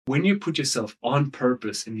When you put yourself on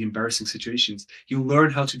purpose in the embarrassing situations, you learn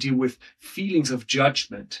how to deal with feelings of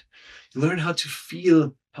judgment. You learn how to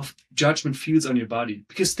feel how judgment feels on your body.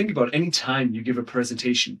 Because think about any time you give a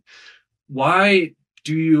presentation, why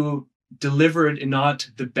do you deliver it in not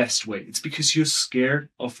the best way? It's because you're scared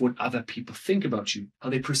of what other people think about you, how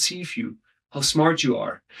they perceive you, how smart you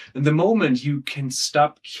are. And the moment you can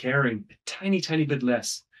stop caring a tiny, tiny bit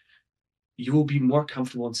less, you will be more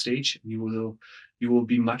comfortable on stage and you will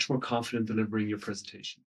be much more confident delivering your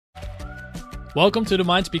presentation. Welcome to the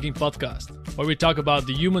Mind Speaking podcast, where we talk about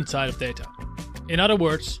the human side of data. In other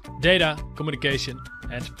words, data, communication,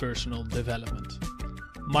 and personal development.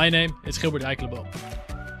 My name is Gilbert Eikelenboom.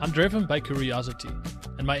 I'm driven by curiosity,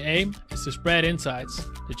 and my aim is to spread insights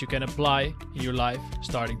that you can apply in your life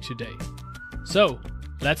starting today. So,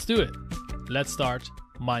 let's do it. Let's start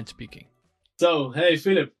Mind Speaking. So, hey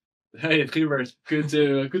Philip. Hey, Gilbert. Good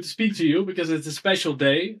to speak to you, because it's a special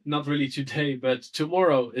day. Not really today, but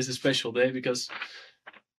tomorrow is a special day because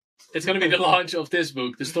it's going to be the launch of this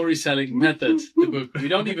book, The Story Selling Method, the book. We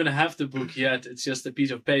don't even have the book yet. It's just a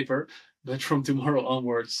piece of paper. But from tomorrow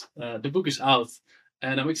onwards, the book is out.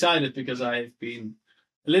 And I'm excited because I've been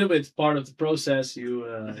a little bit part of the process. You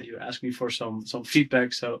asked me for some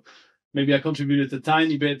feedback. So maybe I contributed a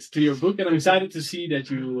tiny bit to your book. And I'm excited to see that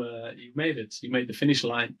you made it. You made the finish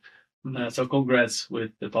line. So congrats with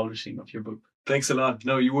the publishing of your book. Thanks a lot.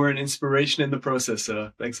 No, you were an inspiration in the process.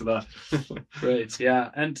 Thanks a lot. Great. Yeah.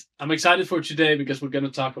 And I'm excited for today because we're going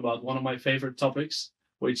to talk about one of my favorite topics,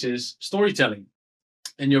 which is storytelling.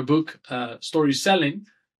 And your book, Story Selling,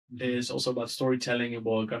 is also about storytelling. And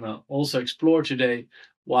we're going to also explore today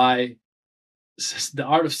why the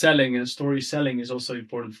art of selling and story selling is also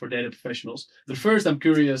important for data professionals. But first, I'm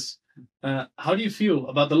curious, how do you feel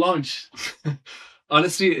about the launch?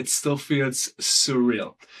 Honestly, it still feels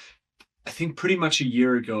surreal. I think pretty much a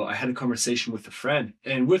year ago, I had a conversation with a friend,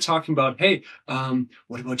 and we're talking about, hey,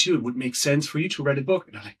 what about you? It would make sense for you to write a book.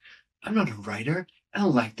 And I'm like, I'm not a writer. I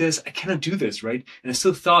don't like this. I cannot do this, right? And I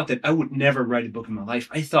still thought that I would never write a book in my life.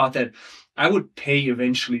 I thought that I would pay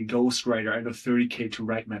eventually ghostwriter, I know $30,000 to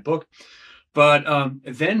write my book. But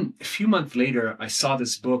then a few months later, I saw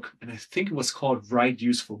this book, and I think it was called Write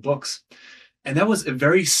Useful Books. And that was a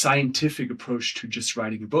very scientific approach to just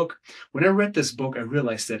writing a book. When I read this book, I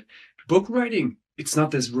realized that book writing, it's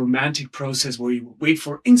not this romantic process where you wait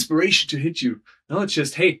for inspiration to hit you. No, it's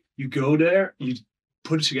just, hey, you go there, you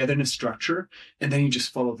put it together in a structure, and then you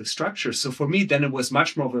just follow the structure. So for me, then it was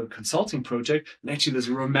much more of a consulting project. And actually, there's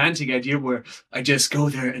a romantic idea where I just go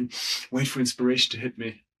there and wait for inspiration to hit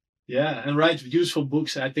me. Yeah, and write useful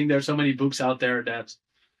books. I think there are so many books out there that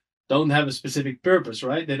don't have a specific purpose,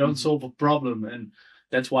 right? They don't solve a problem, and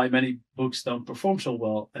that's why many books don't perform so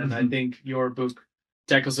well. And I think your book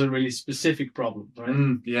tackles a really specific problem,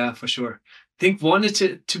 right? Yeah, for sure. I think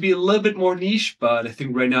wanted to be a little bit more niche, but I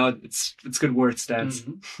think right now it's good where it stands.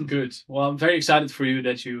 Good. Well, I'm very excited for you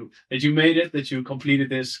that you made it, that you completed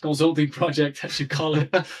this consulting project, as you call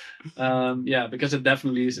it. Yeah, because it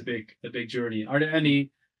definitely is a big journey. Are there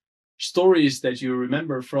any stories that you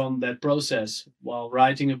remember from that process while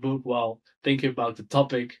writing a book, while thinking about the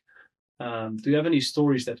topic? Do you have any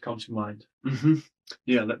stories that come to mind?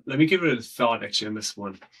 Yeah, let me give it a thought actually on this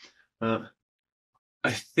one. I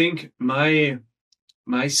think my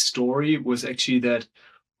story was actually that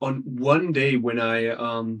on one day when I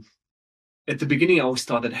at the beginning I always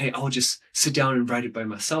thought that, hey, I'll just sit down and write it by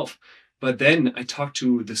myself. But then I talked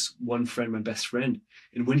to this one friend, my best friend,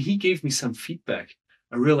 and when he gave me some feedback,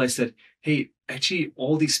 I realized that, hey, actually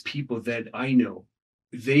all these people that I know,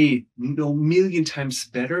 they know a million times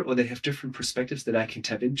better, or they have different perspectives that I can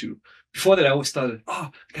tap into. Before that, I always thought, I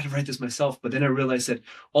got to write this myself. But then I realized that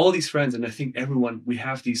all these friends, and I think everyone, we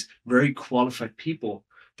have these very qualified people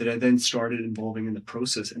that I then started involving in the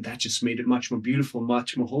process. And that just made it much more beautiful,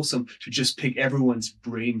 much more wholesome to just pick everyone's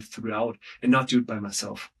brain throughout and not do it by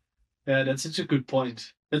myself. Yeah, that's such a good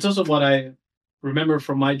point. That's also what I remember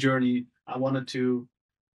from my journey.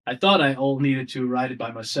 I thought I all needed to write it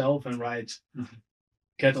by myself and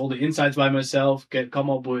get all the insights by myself, come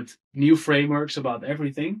up with new frameworks about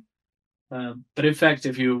everything. But in fact,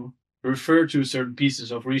 if you refer to certain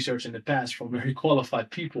pieces of research in the past from very qualified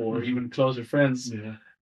people or even closer friends,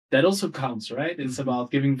 that also counts, right? It's about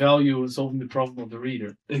giving value and solving the problem of the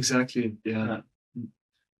reader. Exactly. Yeah.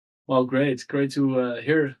 Well, great to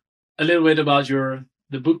hear a little bit about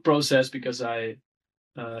the book process, because I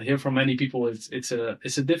hear from many people it's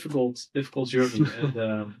a difficult journey.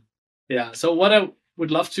 And yeah, so what I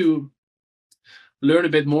would love to learn a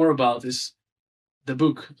bit more about is the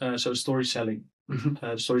book, so story selling,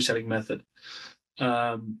 story selling method.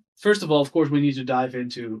 First of all, of course, we need to dive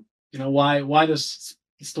into, why does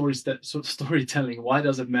storytelling, why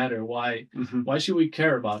does it matter? Why should we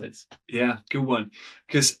care about it? Yeah, good one.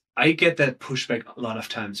 Because I get that pushback a lot of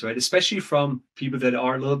times, right? Especially from people that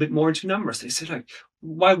are a little bit more into numbers. They say, like,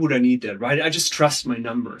 why would I need that, right? I just trust my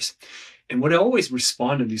numbers. And what I always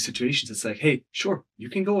respond in these situations, it's like, hey, sure, you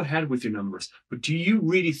can go ahead with your numbers, but do you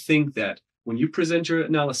really think that when you present your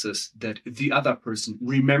analysis, that the other person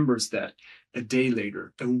remembers that a day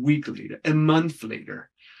later, a week later, a month later?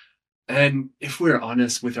 And if we're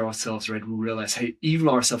honest with ourselves, right, we realize, hey, even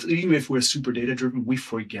if we're super data driven, we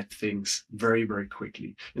forget things very, very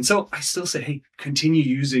quickly. And so I still say, hey, continue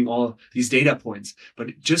using all these data points,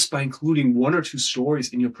 but just by including one or two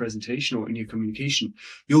stories in your presentation or in your communication,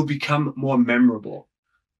 you'll become more memorable.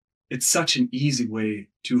 It's such an easy way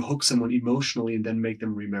to hook someone emotionally and then make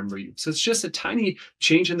them remember you. So it's just a tiny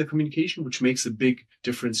change in the communication, which makes a big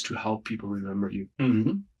difference to how people remember you.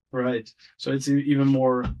 Mm-hmm. Right. So it's even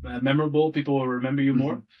more memorable. People will remember you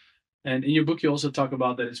more. And in your book, you also talk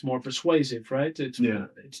about that it's more persuasive, right?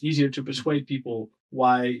 It's easier to persuade people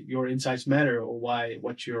why your insights matter or why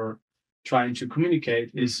what you're trying to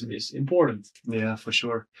communicate is important. Yeah, for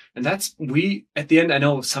sure. And at the end, I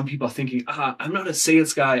know some people are thinking, I'm not a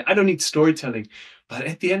sales guy. I don't need storytelling. But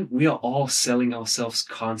at the end, we are all selling ourselves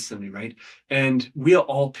constantly, right? And we are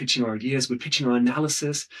all pitching our ideas. We're pitching our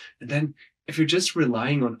analysis. And then if you're just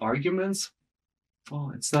relying on arguments,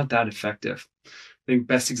 well, it's not that effective. I think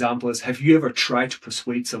best example is, have you ever tried to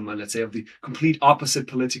persuade someone, let's say, of the complete opposite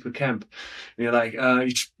political camp? And you're like,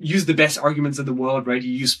 you use the best arguments in the world, right?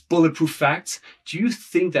 You use bulletproof facts. Do you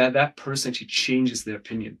think that that person actually changes their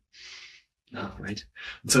opinion? No, right?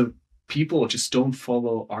 And so people just don't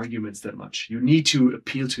follow arguments that much. You need to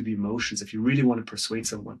appeal to the emotions if you really want to persuade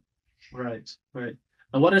someone. Right, right.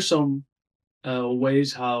 And what are some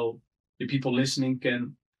ways how the people listening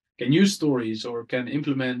can use stories or can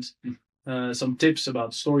implement some tips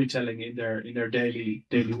about storytelling in their daily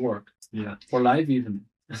work? Yeah, or life even.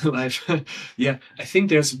 Life. Yeah, I think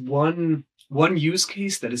there's one use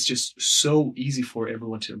case that is just so easy for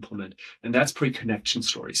everyone to implement, and that's pre-connection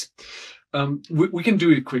stories. We can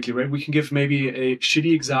do it quickly, right? We can give maybe a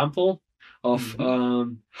shitty example of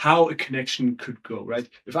how a connection could go, right?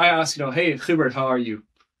 If I ask, hey, Philipp, how are you?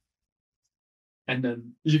 And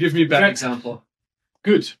then you give me a bad example.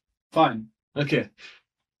 Good, fine. Okay,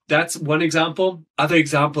 that's one example. Other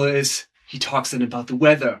example is he talks then about the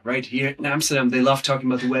weather, right? Here in Amsterdam, they love talking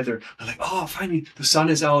about the weather. They're like, oh, finally, the sun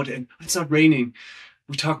is out and it's not raining.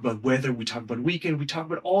 We talk about weather, we talk about weekend, we talk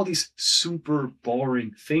about all these super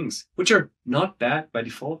boring things, which are not bad by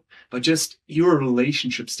default, but just your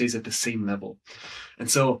relationship stays at the same level.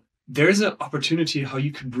 And so there's an opportunity how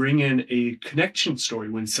you could bring in a connection story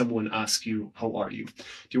when someone asks you, how are you? Do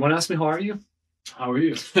you want to ask me, how are you? How are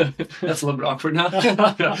you? That's a little bit awkward now.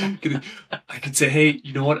 I could say, hey,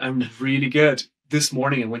 you know what? I'm really good. This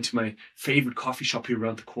morning I went to my favorite coffee shop here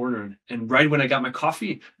around the corner. And right when I got my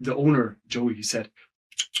coffee, the owner, Joey, he said,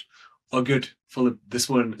 oh, good, Philip, this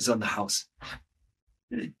one is on the house.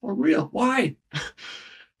 For real? Why?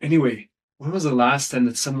 Anyway, when was the last time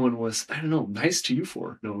that someone was, I don't know, nice to you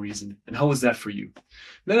for no reason? And how was that for you? And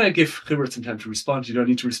then I give Philipp some time to respond. You don't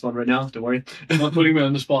need to respond right now. Don't worry. Not putting me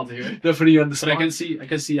on the spot here. Not putting you on the spot. But I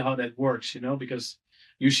can see how that works, because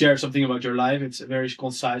you share something about your life. It's a very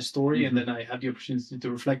concise story. And then I have the opportunity to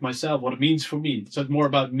reflect myself, what it means for me. So it's more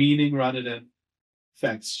about meaning rather than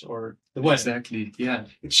facts or the way. Exactly. Yeah.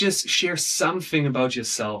 It's just share something about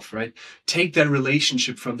yourself, right? Take that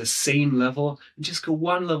relationship from the same level and just go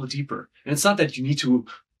one level deeper. And it's not that you need to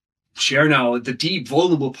share now the deep,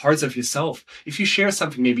 vulnerable parts of yourself. If you share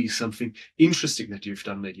something, maybe something interesting that you've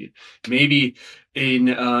done lately, maybe a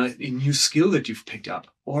new skill that you've picked up,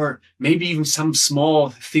 or maybe even some small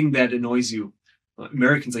thing that annoys you.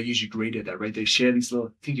 Americans are usually great at that, right? They share these little,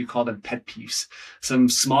 I think you call them pet peeves, some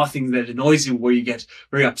small things that annoys you where you get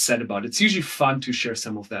very upset about. It's usually fun to share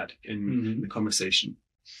some of that in the conversation.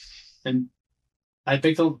 And I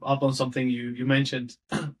picked up on something you mentioned,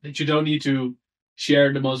 that you don't need to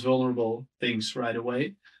share the most vulnerable things right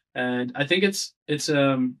away. And I think it's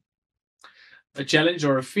a challenge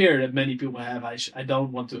or a fear that many people have. I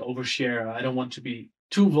don't want to overshare. I don't want to be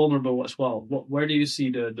too vulnerable as well. Where do you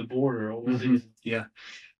see the border? Or Yeah,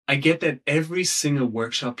 I get that every single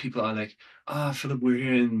workshop, people are like, Philip, we're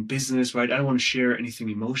here in business, right? I don't want to share anything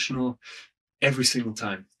emotional every single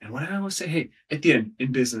time. And when I always say, hey, at the end,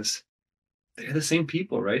 in business, they're the same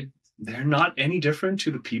people, right? They're not any different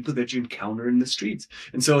to the people that you encounter in the streets.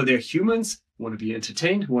 And so they're humans who want to be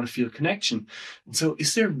entertained, who want to feel connection. And so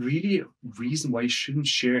is there really a reason why you shouldn't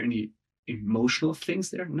share any emotional things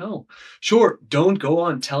there? No. Sure, don't go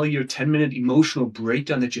on tell your 10-minute emotional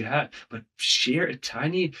breakdown that you had, but share a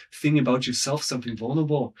tiny thing about yourself, something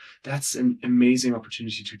vulnerable. That's an amazing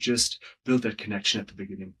opportunity to just build that connection at the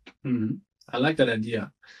beginning. Mm-hmm. I like that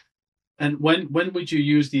idea. And when would you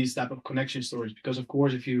use these type of connection stories? Because of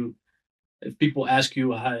course, if people ask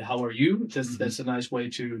you how are you, that's a nice way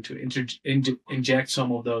to inject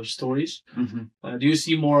some of those stories. Do you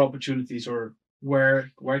see more opportunities, or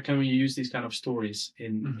where can we use these kind of stories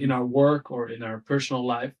in our work or in our personal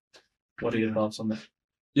life? What are your thoughts on that?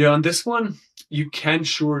 Yeah, on this one, you can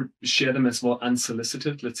sure share them as well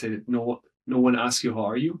unsolicited. Let's say no one asks you how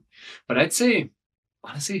are you, but I'd say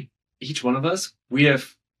honestly, each one of us, we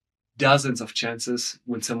have dozens of chances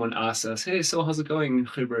when someone asks us, hey, so how's it going,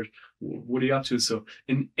 Gilbert? What are you up to? So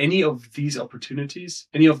in any of these opportunities,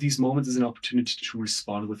 any of these moments is an opportunity to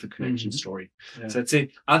respond with a connection story. Yeah. So I'd say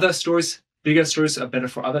other stories, bigger stories are better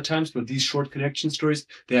for other times, but these short connection stories,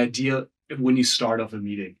 they're ideal when you start off a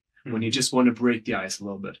meeting, when you just want to break the ice a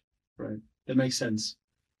little bit. Right. That makes sense.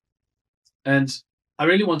 And I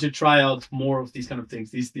really want to try out more of these kind of things,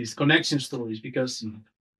 these connection stories, because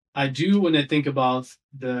I do, when I think about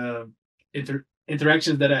the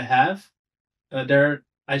interactions that I have,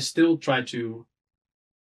 I still try to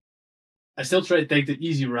take the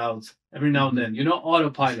easy route every now and then,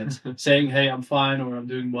 autopilot, saying, hey, I'm fine, or I'm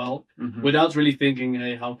doing well, without really thinking,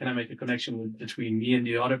 hey, how can I make a connection between me and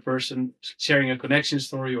the other person, sharing a connection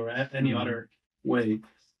story or any other way.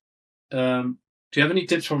 Do you have any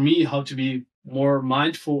tips for me how to be more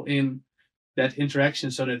mindful in that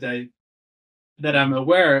interaction, so that I'm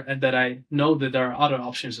aware and that I know that there are other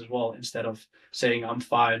options as well, instead of saying I'm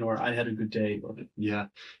fine or I had a good day? Yeah.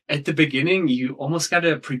 At the beginning, you almost got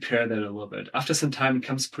to prepare that a little bit. After some time, it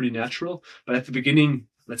comes pretty natural. But at the beginning,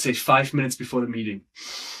 let's say 5 minutes before the meeting,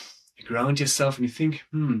 you ground yourself and you think,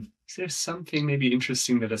 is there something maybe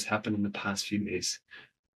interesting that has happened in the past few days?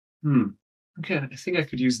 Okay, I think I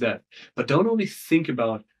could use that. But don't only think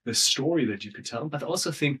about the story that you could tell, but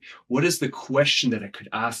also think, what is the question that I could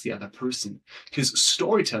ask the other person? Because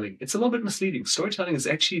storytelling, it's a little bit misleading. Storytelling is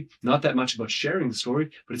actually not that much about sharing the story,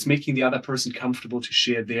 but it's making the other person comfortable to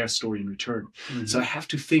share their story in return. So I have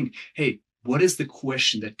to think, hey, what is the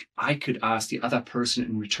question that I could ask the other person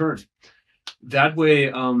in return? That way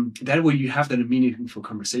you have that meaningful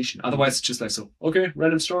conversation. Otherwise, it's just like, so, okay,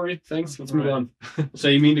 random story, thanks, let's move on. So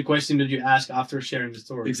you mean the question that you ask after sharing the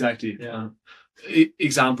story? Exactly. Yeah.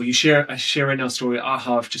 Example, I share right now a story,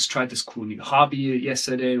 how I've just tried this cool new hobby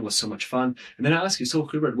yesterday, it was so much fun. And then I ask you, so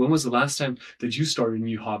Gilbert, when was the last time that you started a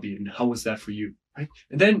new hobby, and how was that for you? Right?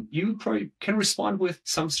 And then you probably can respond with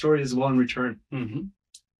some story as well in return.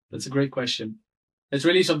 That's a great question. It's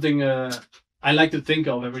really something I like to think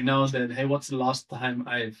of every now and then. Hey, what's the last time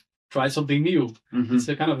I've tried something new? It's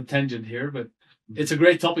a kind of a tangent here, but it's a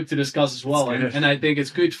great topic to discuss as well. And I think it's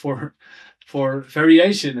good for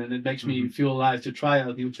variation, and it makes me feel alive to try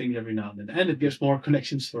out new things every now and then. And it gives more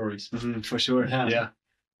connection stories. For sure.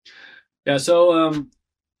 Yeah. So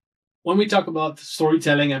when we talk about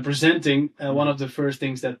storytelling and presenting, one of the first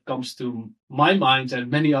things that comes to my mind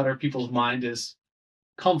and many other people's mind is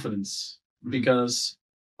confidence. Because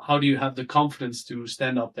how do you have the confidence to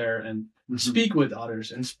stand up there and speak with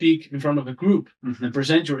others and speak in front of a group and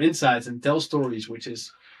present your insights and tell stories, which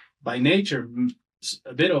is by nature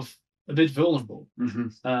a bit vulnerable? Do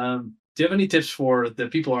you have any tips for the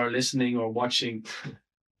people who are listening or watching,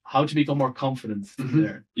 how to become more confident in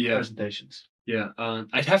their presentations? Yeah,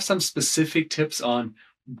 I'd have some specific tips on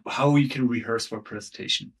how you can rehearse for a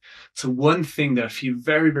presentation. So one thing that I feel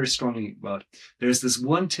very, very strongly about, there's this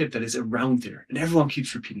one tip that is around there and everyone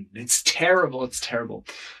keeps repeating. It's terrible. It's terrible.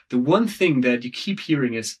 The one thing that you keep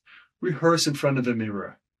hearing is rehearse in front of a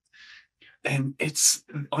mirror. And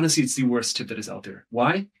honestly, it's the worst tip that is out there.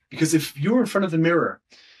 Why? Because if you're in front of the mirror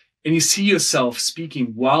and you see yourself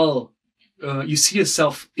speaking while you see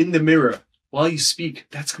yourself in the mirror while you speak,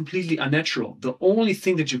 that's completely unnatural. The only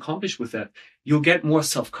thing that you accomplish with that, you'll get more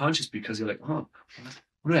self-conscious because you're like, oh,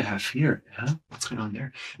 what do I have here? Huh? What's going on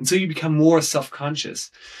there? And so you become more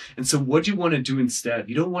self-conscious. And so what you want to do instead,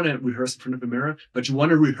 you don't want to rehearse in front of a mirror, but you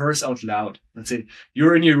want to rehearse out loud. Let's say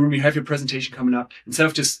you're in your room, you have your presentation coming up. Instead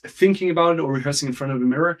of just thinking about it or rehearsing in front of a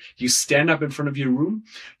mirror, you stand up in front of your room,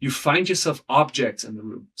 you find yourself objects in the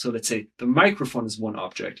room. So let's say the microphone is one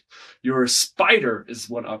object, your spider is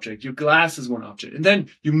one object, your glass is one object. And then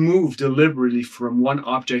you move deliberately from one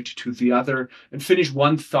object to the other and finish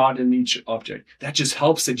one thought in each object. That just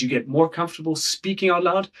helps that you get more comfortable speaking out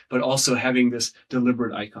loud, but also having this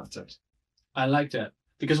deliberate eye contact. I like that,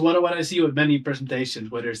 because what I see with many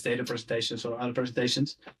presentations, whether it's data presentations or other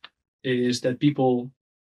presentations, is that people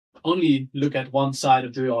only look at one side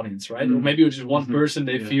of the audience, right? Or maybe it's just one person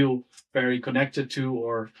they feel very connected to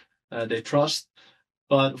or they trust.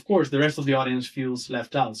 But of course, the rest of the audience feels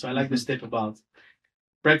left out. So I like this tip about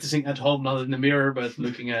practicing at home, not in the mirror, but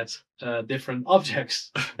looking at different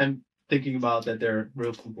objects and thinking about that they're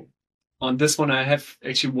real people. On this one, I have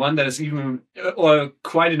actually one that is even or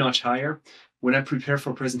quite a notch higher. When I prepare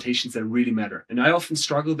for presentations that really matter, and I often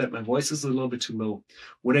struggle that my voice is a little bit too low.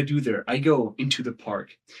 What I do there, I go into the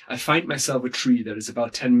park. I find myself a tree that is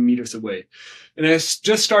about 10 meters away, and I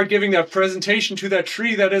just start giving that presentation to that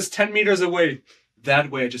tree that is 10 meters away.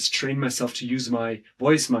 That way, I just train myself to use my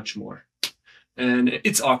voice much more. And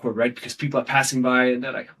it's awkward, right? Because people are passing by and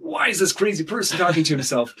they're like, why is this crazy person talking to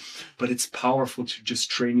himself? But it's powerful to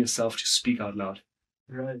just train yourself to speak out loud.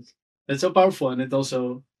 Right. It's so powerful. And it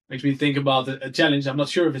also makes me think about a challenge. I'm not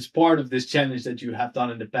sure if it's part of this challenge that you have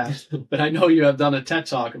done in the past, but I know you have done a TED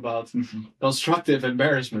Talk about constructive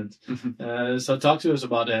embarrassment. So talk to us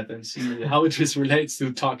about that and see how it just relates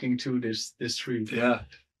to talking to this tree. Yeah.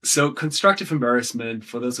 So constructive embarrassment,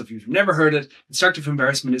 for those of you who've never heard it, constructive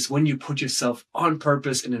embarrassment is when you put yourself on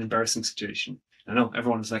purpose in an embarrassing situation. I know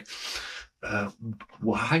everyone is like,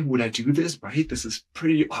 why would I do this? Right? This is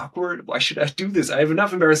pretty awkward. Why should I do this? I have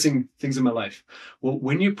enough embarrassing things in my life. Well,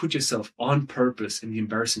 when you put yourself on purpose in the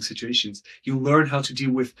embarrassing situations, you learn how to deal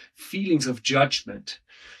with feelings of judgment.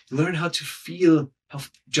 You learn how to feel how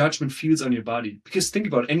judgment feels on your body. Because think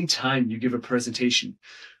about any time you give a presentation,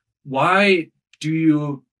 why do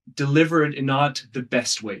you deliver it in not the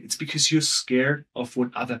best way? It's because you're scared of what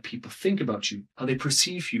other people think about you, how they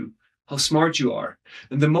perceive you, how smart you are.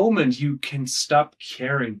 And the moment you can stop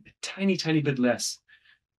caring a tiny, tiny bit less,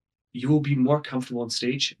 you will be more comfortable on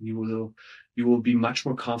stage and you will be much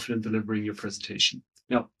more confident delivering your presentation.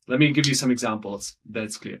 Now, let me give you some examples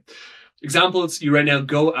that's clear. Examples, you right now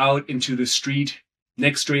go out into the street,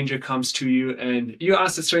 next stranger comes to you and you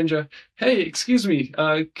ask the stranger, hey, excuse me,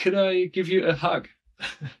 could I give you a hug?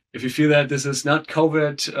 If you feel that this is not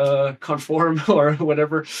COVID conform or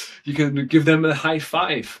whatever, you can give them a high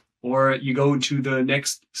five. Or you go to the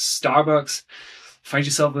next Starbucks, find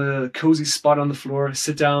yourself a cozy spot on the floor,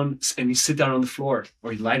 sit down, and you sit down on the floor,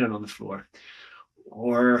 or you lie down on the floor.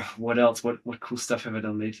 Or what else? What cool stuff have I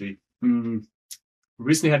done lately?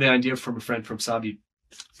 Recently had an idea from a friend from Sabi.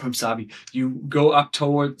 You go up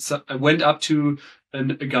towards, I went up to a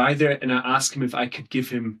guy there and I asked him if I could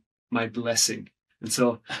give him my blessing. And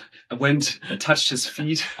so I went and touched his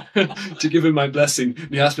feet to give him my blessing.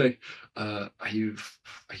 And he asked me,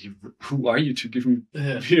 who are you to give me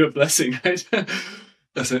a blessing? Right?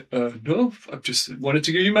 I said, no, I just wanted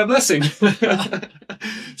to give you my blessing.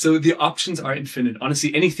 So the options are infinite.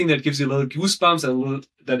 Honestly, anything that gives you a little goosebumps,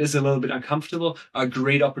 that is a little bit uncomfortable, are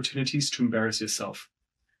great opportunities to embarrass yourself.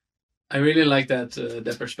 I really like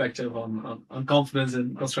that perspective on confidence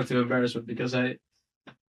and constructive embarrassment, because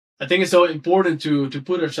I think it's so important to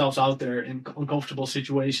put ourselves out there in uncomfortable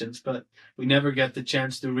situations, but we never get the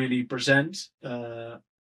chance to really present, to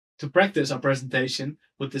practice our presentation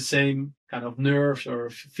with the same kind of nerves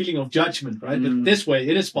or feeling of judgment, right? But this way,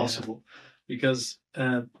 it is possible, because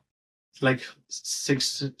like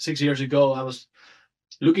six years ago, I was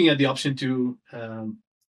looking at the option to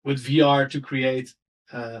with VR to create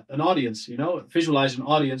an audience, visualize an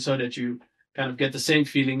audience so that you kind of get the same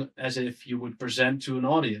feeling as if you would present to an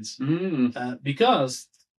audience, because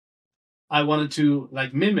I wanted to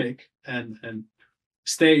like mimic and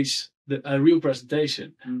stage a real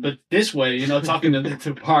presentation. But this way, talking to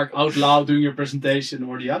the park out loud, doing your presentation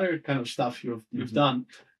or the other kind of stuff you've done,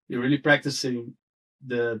 you're really practicing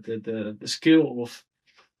the skill of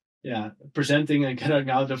presenting and getting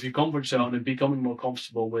out of your comfort zone and becoming more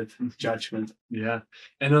comfortable with judgment. Yeah.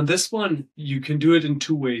 And on this one, you can do it in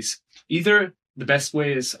two ways. Either the best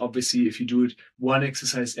way is obviously if you do it one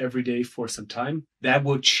exercise every day for some time, that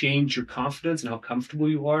will change your confidence and how comfortable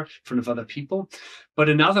you are in front of other people. But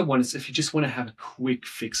another one is if you just want to have a quick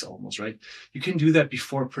fix almost, right? You can do that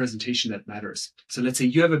before a presentation that matters. So let's say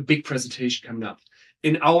you have a big presentation coming up.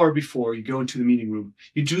 An hour before you go into the meeting room,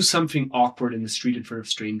 you do something awkward in the street in front of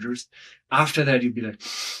strangers. After that, you'll be like,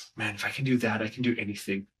 man, if I can do that, I can do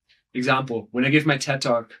anything. Example, when I gave my TED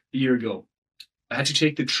Talk a year ago, I had to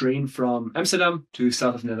take the train from Amsterdam to the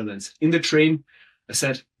south of Netherlands. In the train, I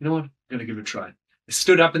said, you know what, I'm going to give it a try. I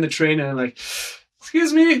stood up in the train and I'm like,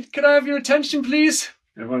 excuse me, can I have your attention, please?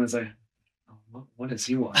 Everyone was like, oh, what does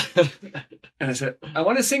he want? And I said, I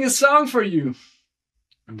want to sing a song for you.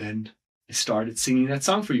 And then I started singing that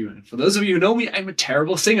song for you. And for those of you who know me, I'm a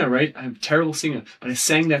terrible singer, right? I'm a terrible singer. But I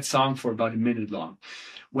sang that song for about a minute long.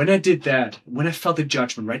 When I did that, when I felt the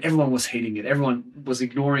judgment, right? Everyone was hating it. Everyone was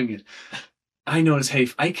ignoring it. I notice, hey,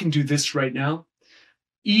 if I can do this right now,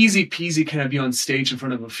 easy peasy can I be on stage in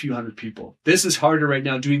front of a few hundred people. This is harder right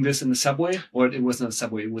now doing this in the subway, or it was not a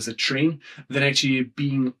subway, it was a train, than actually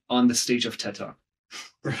being on the stage of TED Talk.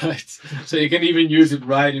 Right. So you can even use it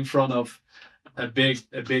right in front of a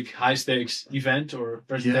big high stakes event or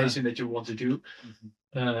presentation that you want to do.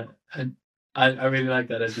 And I really like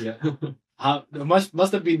that idea. It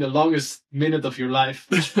must have been the longest minute of your life.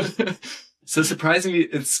 So surprisingly,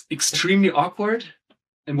 it's extremely awkward.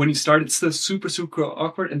 And when you start, it's still super, super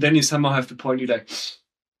awkward. And then you somehow have to point, you're like,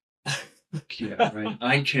 yeah, right,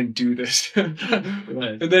 I can do this.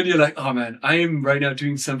 Right. And then you're like, oh man, I am right now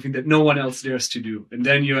doing something that no one else dares to do. And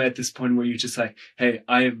then you're at this point where you're just like, hey,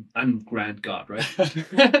 I'm grand God, right?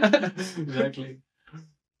 Exactly.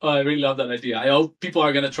 Oh, I really love that idea. I hope people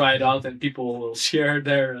are going to try it out and people will share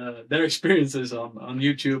their experiences on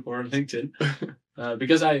YouTube or LinkedIn.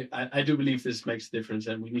 Because I do believe this makes a difference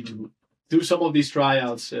and we need to do some of these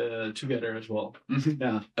tryouts together as well.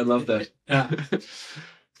 Yeah, I love that. Yeah.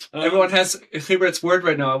 Everyone has Gilbert's word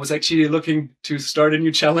right now. I was actually looking to start a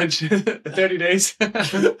new challenge, 30 days.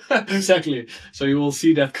 Exactly. So you will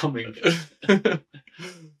see that coming.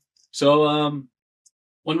 So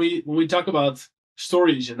when we talk about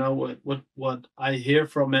stories, you know, what I hear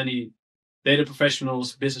from many data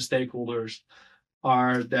professionals, business stakeholders,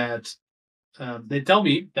 are that they tell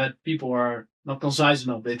me that people are not concise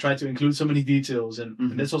enough. They try to include so many details,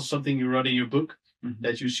 and that's also something you wrote in your book,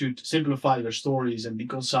 that you should simplify your stories and be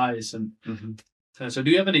concise. And so,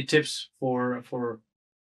 do you have any tips for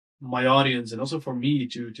my audience and also for me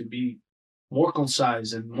to be more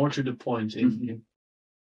concise and more to the point in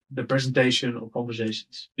the presentation or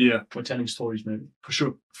conversations? Yeah, for telling stories, maybe. For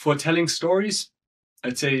sure. For telling stories,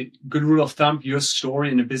 I'd say good rule of thumb: your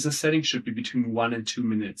story in a business setting should be between 1 and 2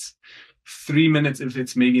 minutes. 3 minutes if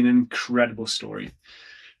it's maybe an incredible story.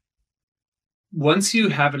 Once you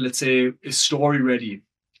have, let's say, a story ready,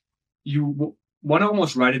 you want to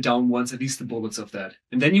almost write it down once, at least the bullets of that.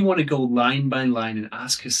 And then you want to go line by line and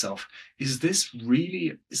ask yourself, is this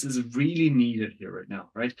really needed here right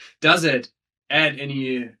now, right? Does it add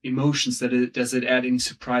any emotions? Does it add any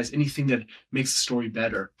surprise? Anything that makes the story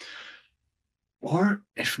better? Or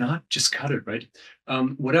if not, just cut it, right?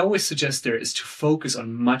 What I always suggest there is to focus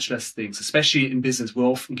on much less things, especially in business. We're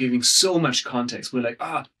often giving so much context. We're like,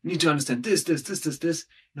 you need to understand this.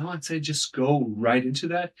 No, I'd say just go right into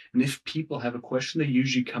that. And if people have a question, they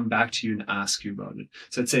usually come back to you and ask you about it.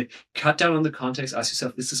 So I'd say cut down on the context. Ask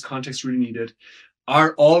yourself, is this context really needed?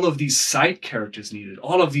 Are all of these side characters needed?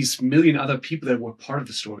 All of these million other people that were part of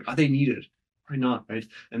the story, are they needed? Or not, right?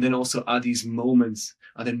 And then also, are these moments,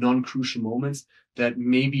 are there non-crucial moments that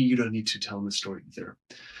maybe you don't need to tell in the story either?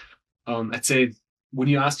 I'd say when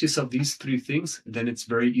you ask yourself these 3 things, then it's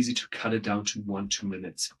very easy to cut it down to 1-2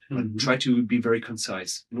 minutes. Try to be very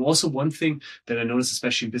concise. And also one thing that I notice,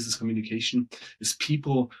 especially in business communication, is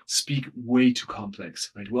people speak way too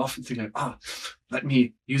complex, right? We often think like, let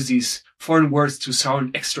me use these foreign words to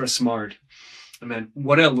sound extra smart. And man,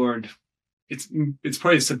 what I learned, it's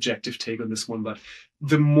probably a subjective take on this one, but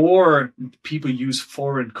the more people use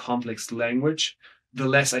foreign complex language, the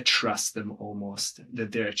less I trust them almost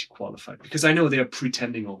that they're actually qualified, because I know they're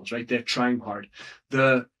pretending almost, right? They're trying hard.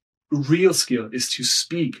 The real skill is to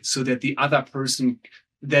speak so that the other person,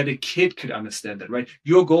 that a kid could understand that, right?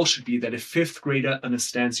 Your goal should be that a 5th grader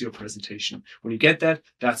understands your presentation. When you get that,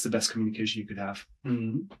 that's the best communication you could have.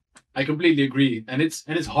 I completely agree. And it's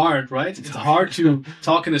hard, right? It's hard to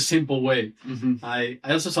talk in a simple way. I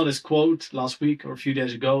also saw this quote last week or a few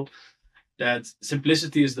days ago, that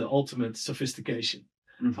simplicity is the ultimate sophistication.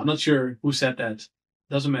 I'm not sure who said that.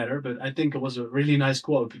 Doesn't matter, but I think it was a really nice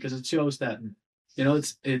quote, because it shows that, you know,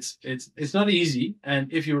 it's not easy.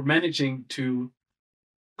 And if you're managing to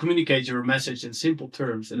communicate your message in simple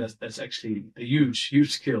terms, and that's actually a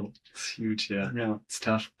huge skill. It's huge, yeah. It's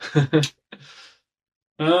tough.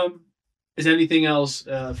 Is there anything else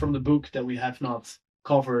from the book that we have not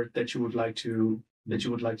covered that you would like to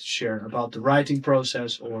share about the writing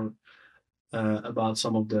process, or about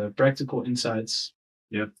some of the practical insights?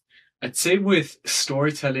 Yeah. I'd say with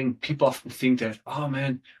storytelling, people often think that, oh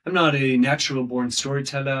man, I'm not a natural born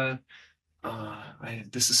storyteller.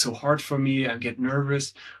 This is so hard for me. I get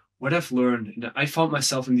nervous. What I've learned, and I found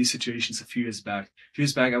myself in these situations a few years back. A few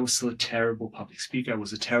years back, I was still a terrible public speaker. I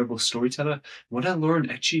was a terrible storyteller. What I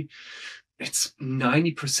learned, actually, it's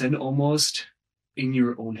 90% almost in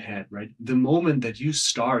your own head, right? The moment that you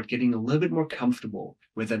start getting a little bit more comfortable,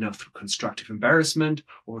 whether now through constructive embarrassment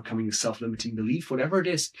or overcoming a self-limiting belief, whatever it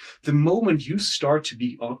is, the moment you start to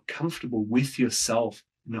be comfortable with yourself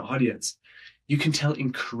in the audience, you can tell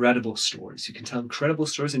incredible stories. You can tell incredible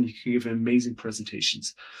stories and you can give amazing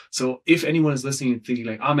presentations. So if anyone is listening and thinking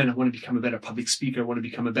like, oh man, I want to become a better public speaker, I want to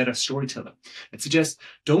become a better storyteller, I'd suggest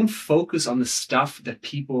don't focus on the stuff that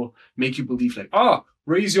people make you believe like, oh,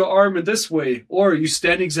 raise your arm in this way, or you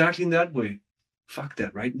stand exactly in that way. Fuck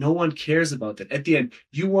that, right? No one cares about that. At the end,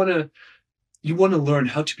 you want to learn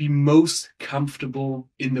how to be most comfortable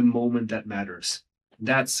in the moment that matters.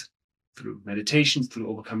 That's through meditation, through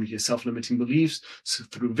overcoming your self-limiting beliefs, so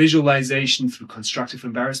through visualization, through constructive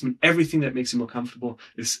embarrassment. Everything that makes you more comfortable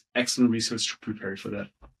is excellent research to prepare you for that.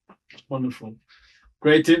 Wonderful.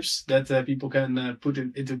 Great tips that people can put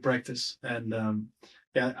into practice. And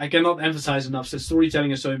yeah, I cannot emphasize enough that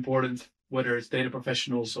storytelling is so important, whether it's data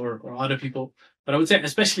professionals or other people. But I would say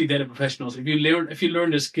especially data professionals. If you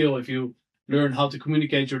learn the skill, if you learn how to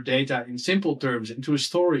communicate your data in simple terms into a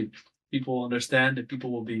story, people will understand and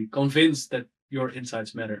people will be convinced that your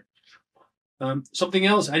insights matter. Something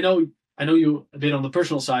else, I know you a bit on the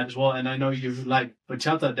personal side as well, and I know you like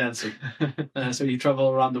bachata dancing. So you travel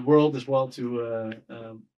around the world as well to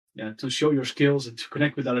show your skills and to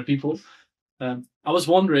connect with other people. I was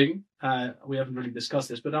wondering, we haven't really discussed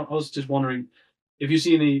this, but I was just wondering if you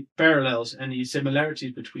see any parallels, any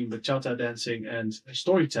similarities between bachata dancing and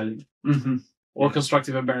storytelling, or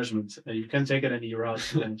constructive embarrassment. You can take it any route.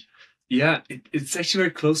 Yeah, it's actually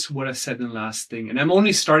very close to what I said in the last thing. And I'm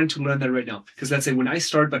only starting to learn that right now. Because let's say when I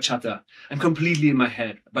started bachata, I'm completely in my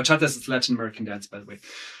head. Bachata is a Latin American dance, by the way.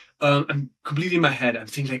 I'm completely in my head. I'm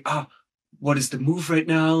thinking like, what is the move right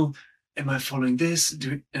now? Am I following this?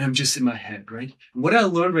 And I'm just in my head, right? And what I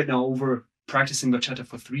learned right now over practicing bachata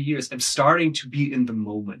for 3 years, I'm starting to be in the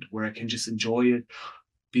moment where I can just enjoy it,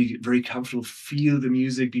 be very comfortable, feel the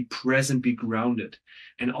music, be present, be grounded.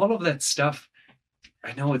 And all of that stuff,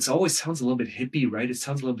 I know it always sounds a little bit hippie, right? It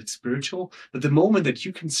sounds a little bit spiritual, but the moment that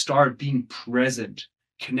you can start being present,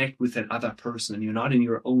 connect with that other person, and you're not in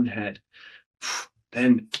your own head,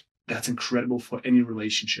 then that's incredible for any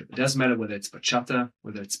relationship. It doesn't matter whether it's bachata,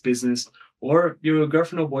 whether it's business, or you're a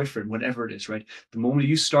girlfriend or boyfriend, whatever it is, right? The moment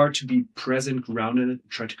you start to be present, grounded,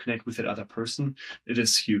 try to connect with that other person, it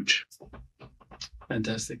is huge.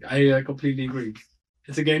 Fantastic. I completely agree.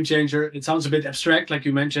 It's a game changer. It sounds a bit abstract, like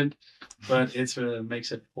you mentioned, but it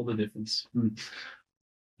makes it all the difference.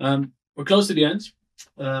 We're close to the end.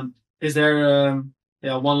 Is there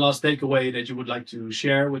one last takeaway that you would like to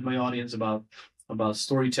share with my audience about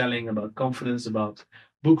storytelling, about confidence, about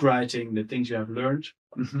book writing, the things you have learned?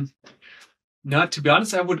 Now, to be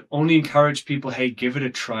honest, I would only encourage people, hey, give it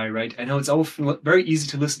a try, right? I know it's often very easy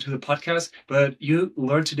to listen to the podcast, but you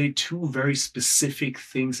learned today 2 very specific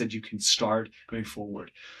things that you can start going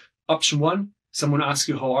forward. Option 1, someone asks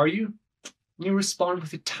you, how are you? And you respond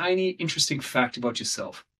with a tiny, interesting fact about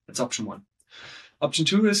yourself. That's option 1. Option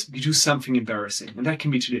 2 is you do something embarrassing. And that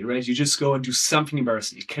can be today, right? You just go and do something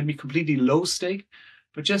embarrassing. It can be completely low stake,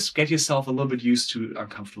 but just get yourself a little bit used to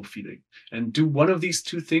uncomfortable feeling. And do one of these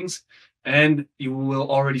 2 things, and you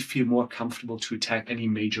will already feel more comfortable to attack any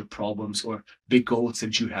major problems or big goals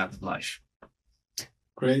that you have in life.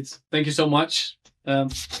 Great. Thank you so much.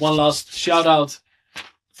 One last shout out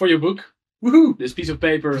for your book. Woohoo! This piece of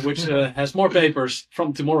paper, which has more papers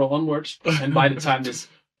from tomorrow onwards. And by the time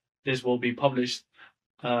this will be published,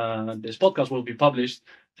 this podcast will be published,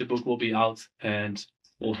 the book will be out and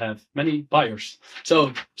will have many buyers.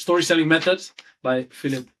 So, Story Selling Method by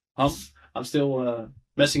Philipp Humm. I'm still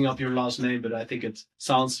messing up your last name, but I think it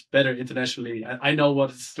sounds better internationally. I know what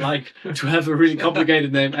it's like to have a really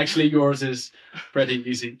complicated name. Actually, yours is pretty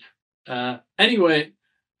easy. Anyway,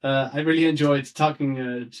 I really enjoyed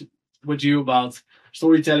talking with you about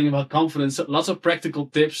storytelling, about confidence. Lots of practical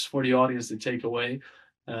tips for the audience to take away.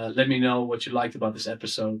 Let me know what you liked about this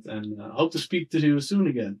episode, and hope to speak to you soon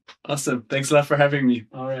again. Awesome. Thanks a lot for having me.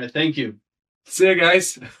 All right. Thank you. See you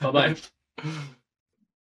guys. Bye-bye.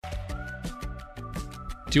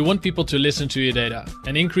 Do you want people to listen to your data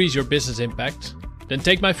and increase your business impact? Then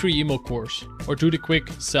take my free email course or do the quick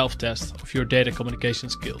self-test of your data communication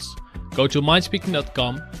skills. Go to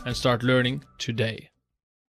mindspeaking.com and start learning today.